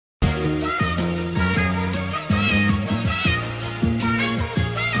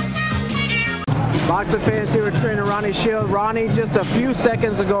Boxing fans here with trainer Ronnie Shields. Ronnie, just a few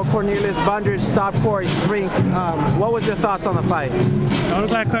seconds ago, Cornelius Bundrage stopped Erislandy Lara. What was your thoughts on the fight? Don't look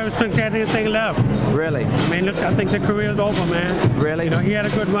like Erislandy had anything left. Really? I mean, look, I think the career's over, man. Really? You know, he had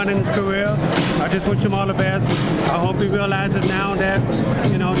a good run in his career. I just wish him all the best. I hope he realizes now that,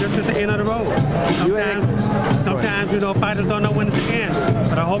 you know, this is the end of the road. Sometimes, you know, fighters don't know when it's the end.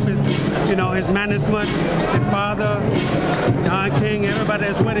 But I hope his, you know, his management, his father, Don King, everybody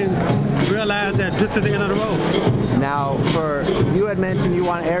that's with him, realize that this is the end of the road. Now, you had mentioned you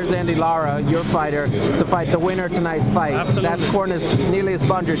want Erislandy Lara, your fighter, to fight the winner of tonight's fight. Absolutely. That's Cornelius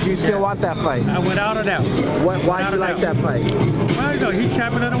Bundrage. You still want that fight? Without a doubt. Why do you like that fight? Well, you know, he's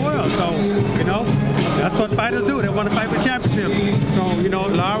champion of the world, so, you know, that's what fighters do. They want to fight for championship. So, you know,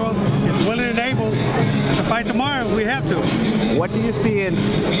 Lara is willing and able to fight tomorrow. We have to. What do you see in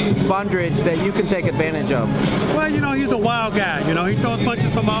Bundrage that you can take advantage of? Well, you know, he's a wild guy. You know, he throws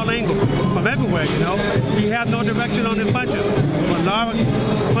punches from all angles, from everywhere, you know. He has no direction on his punches. But Lara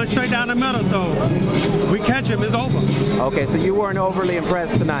punch straight down the middle, so we catch him, it's over. Okay, so you weren't overly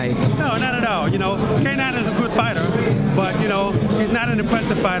impressed tonight? No, not at all. You know, K9 is a good fighter, but, you know, he's not an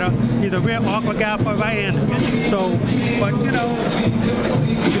impressive fighter. He's a real awkward guy for a right-hander. So, but, you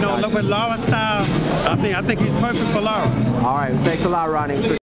know, look with Lara's style, I think he's perfect for Lara. All right, thanks a lot, Ronnie.